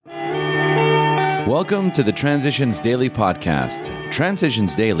Welcome to the Transitions Daily podcast.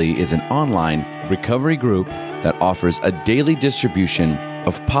 Transitions Daily is an online recovery group that offers a daily distribution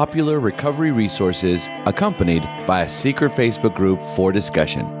of popular recovery resources accompanied by a secret Facebook group for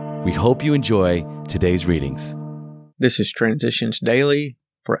discussion. We hope you enjoy today's readings. This is Transitions Daily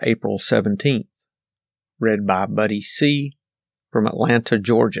for April 17th, read by Buddy C. from Atlanta,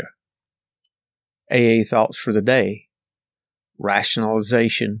 Georgia. AA Thoughts for the Day.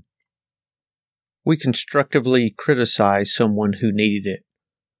 Rationalization. We constructively criticize someone who needed it,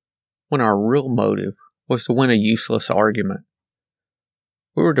 when our real motive was to win a useless argument.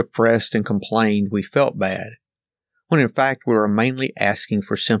 We were depressed and complained we felt bad, when in fact we were mainly asking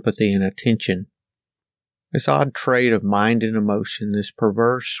for sympathy and attention. This odd trait of mind and emotion, this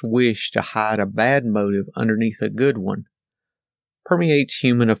perverse wish to hide a bad motive underneath a good one, permeates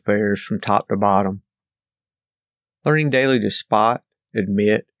human affairs from top to bottom. Learning daily to spot,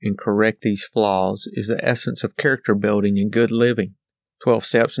 admit, and correct these flaws is the essence of character building and good living. 12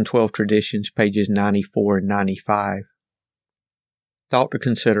 Steps and 12 Traditions, pages 94 and 95. Thought to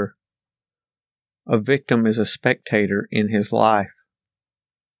consider. A victim is a spectator in his life.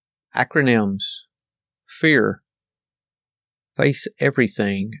 Acronyms. Fear. Face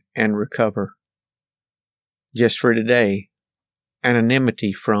everything and recover. Just for today.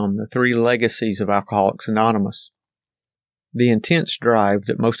 Anonymity from the 3 legacies of Alcoholics Anonymous. The intense drive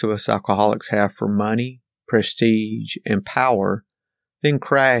that most of us alcoholics have for money, prestige, and power then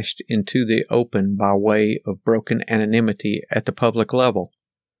crashed into the open by way of broken anonymity at the public level.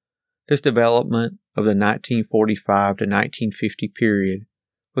 This development of the 1945 to 1950 period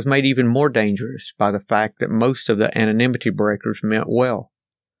was made even more dangerous by the fact that most of the anonymity breakers meant well.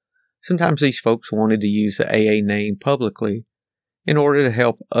 Sometimes these folks wanted to use the AA name publicly in order to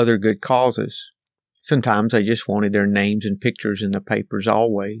help other good causes. Sometimes they just wanted their names and pictures in the papers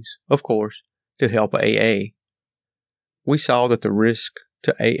always, of course, to help AA. We saw that the risk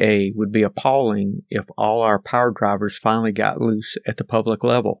to AA would be appalling if all our power drivers finally got loose at the public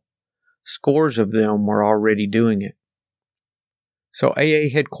level. Scores of them were already doing it. So AA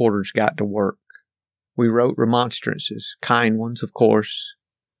headquarters got to work. We wrote remonstrances, kind ones, of course,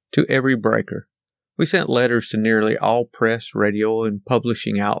 to every breaker. We sent letters to nearly all press, radio, and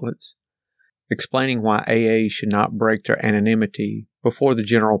publishing outlets, explaining why AA should not break their anonymity before the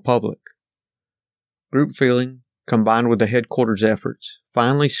general public. Group feeling, combined with the headquarters' efforts,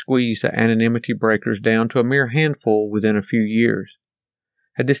 finally squeezed the anonymity breakers down to a mere handful within a few years.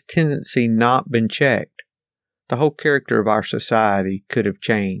 Had this tendency not been checked, the whole character of our society could have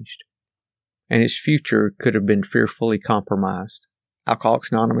changed, and its future could have been fearfully compromised.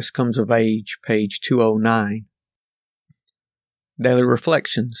 Alcoholics Anonymous Comes of Age, page 209. Daily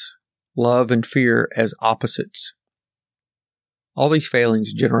Reflections. Love and fear as opposites. All these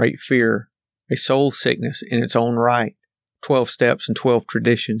failings generate fear, a soul sickness in its own right. 12 Steps and 12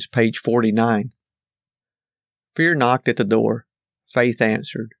 Traditions, page 49. Fear knocked at the door. Faith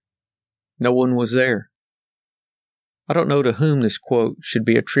answered. No one was there. I don't know to whom this quote should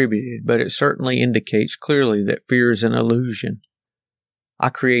be attributed, but it certainly indicates clearly that fear is an illusion. I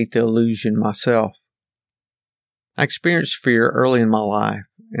create the illusion myself. I experienced fear early in my life,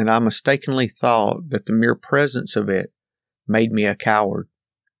 and I mistakenly thought that the mere presence of it made me a coward.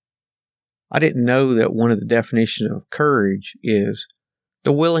 I didn't know that one of the definitions of courage is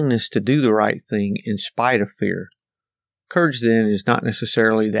the willingness to do the right thing in spite of fear. Courage, then, is not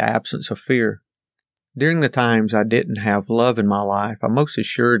necessarily the absence of fear. During the times I didn't have love in my life, I most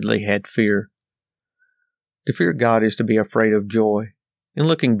assuredly had fear. To fear God is to be afraid of joy. In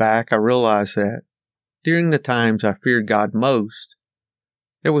looking back, I realized that during the times I feared God most,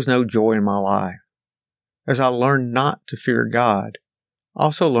 there was no joy in my life. As I learned not to fear God, I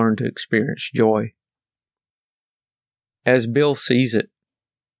also learned to experience joy. As Bill sees it,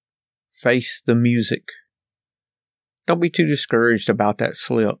 face the music. Don't be too discouraged about that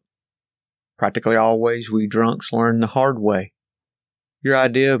slip. Practically always we drunks learn the hard way. Your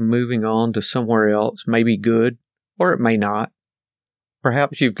idea of moving on to somewhere else may be good, or it may not.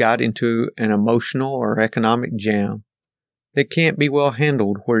 Perhaps you've got into an emotional or economic jam that can't be well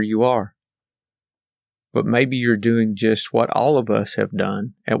handled where you are. But maybe you're doing just what all of us have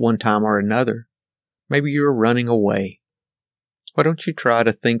done at one time or another. Maybe you're running away. Why don't you try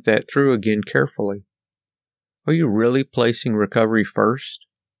to think that through again carefully? Are you really placing recovery first?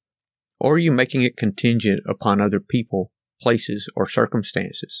 Or are you making it contingent upon other people, places, or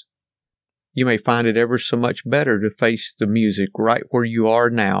circumstances? You may find it ever so much better to face the music right where you are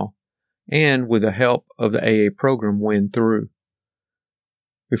now, and with the help of the AA program win through.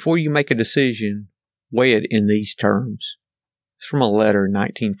 Before you make a decision, weigh it in these terms. It's from a letter in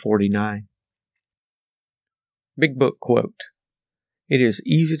 1949. Big Book quote: "It is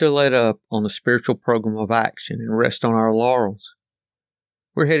easy to let up on the spiritual program of action and rest on our laurels.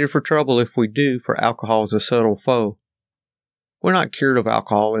 We're headed for trouble if we do, for alcohol is a subtle foe. We're not cured of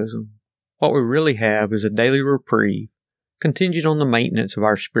alcoholism. What we really have is a daily reprieve, contingent on the maintenance of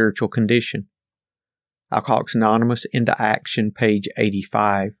our spiritual condition." Alcoholics Anonymous Into Action, page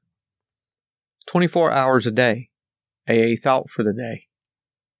 85. 24 hours a day. AA thought for the day.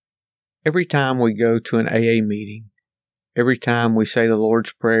 Every time we go to an AA meeting, every time we say the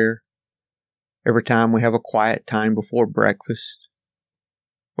Lord's Prayer, every time we have a quiet time before breakfast,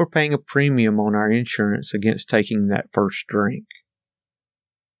 we're paying a premium on our insurance against taking that first drink.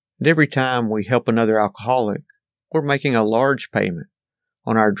 And every time we help another alcoholic, we're making a large payment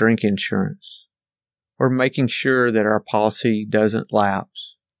on our drink insurance. We're making sure that our policy doesn't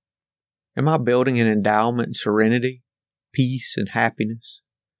lapse. Am I building an endowment in serenity, peace, and happiness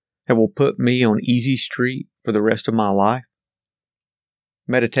that will put me on easy street for the rest of my life?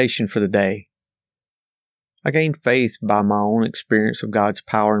 Meditation for the day. I gained faith by my own experience of God's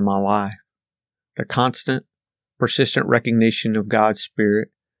power in my life. The constant, persistent recognition of God's Spirit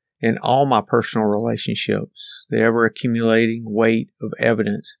in all my personal relationships, the ever-accumulating weight of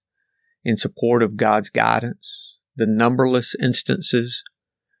evidence in support of God's guidance, the numberless instances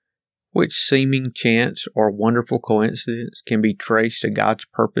which seeming chance or wonderful coincidence can be traced to God's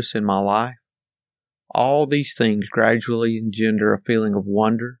purpose in my life. All these things gradually engender a feeling of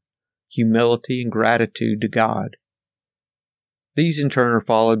wonder, humility, and gratitude to God. These in turn are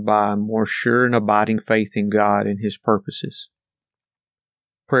followed by a more sure and abiding faith in God and His purposes.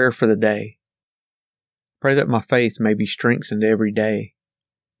 Prayer for the day. Pray that my faith may be strengthened every day.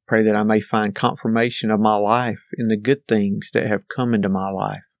 Pray that I may find confirmation of my life in the good things that have come into my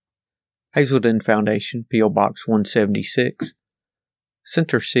life. Hazelden Foundation, P.O. Box 176,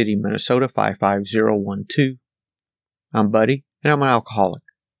 Center City, Minnesota 55012. I'm Buddy, and I'm an alcoholic.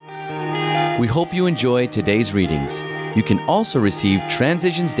 We hope you enjoyed today's readings. You can also receive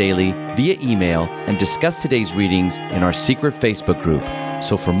Transitions Daily via email and discuss today's readings in our secret Facebook group.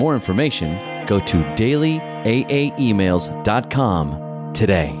 So for more information, go to dailyaaemails.com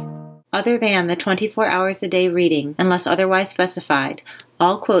today. Other than the 24 hours a day reading, unless otherwise specified,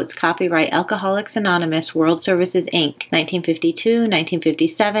 all quotes copyright Alcoholics Anonymous World Services, Inc., 1952,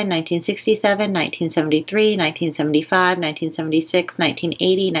 1957, 1967, 1973, 1975, 1976,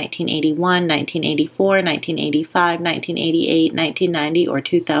 1980, 1981, 1984, 1985, 1988, 1990, or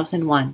 2001.